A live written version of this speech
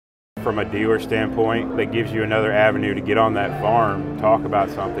From a dealer standpoint, that gives you another avenue to get on that farm, talk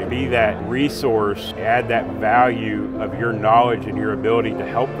about something, be that resource, add that value of your knowledge and your ability to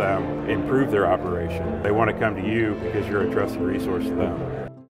help them improve their operation. They want to come to you because you're a trusted resource to them.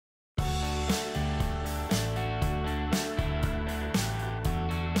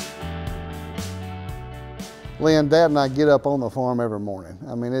 Lynn, Dad and I get up on the farm every morning.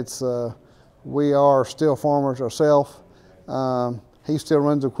 I mean, we are still farmers ourselves. He still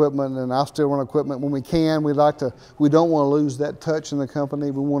runs equipment and I still run equipment when we can. We don't want to lose that touch in the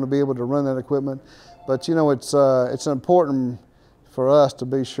company. We want to be able to run that equipment. But you know, it's important for us to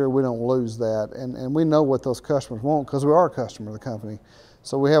be sure we don't lose that. And we know what those customers want because we are a customer of the company.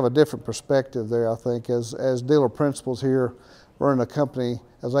 So we have a different perspective there, I think, as dealer principals here running a company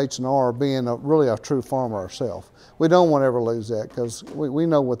as H&R, being really a true farmer ourselves. We don't want to ever lose that because we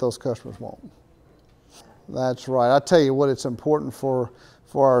know what those customers want. That's right. I tell you what, it's important for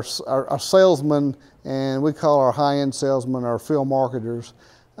our salesmen, and we call our high-end salesmen our field marketers.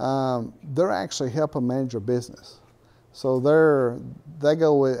 They're actually helping manage their business. So they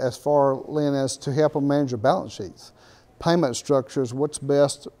go as far, Lynn, as to help them manage their balance sheets, payment structures, what's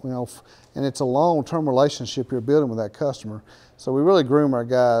best, you know, and it's a long-term relationship you're building with that customer. So we really groom our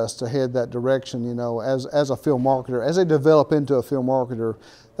guys to head that direction, you know, as a field marketer. As they develop into a field marketer,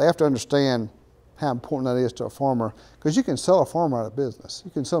 they have to understand how important that is to a farmer, because you can sell a farmer out of business. You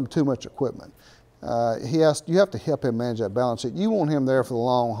can sell him too much equipment. You have to help him manage that balance sheet. You want him there for the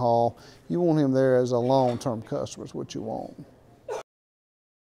long haul. You want him there as a long-term customer is what you want.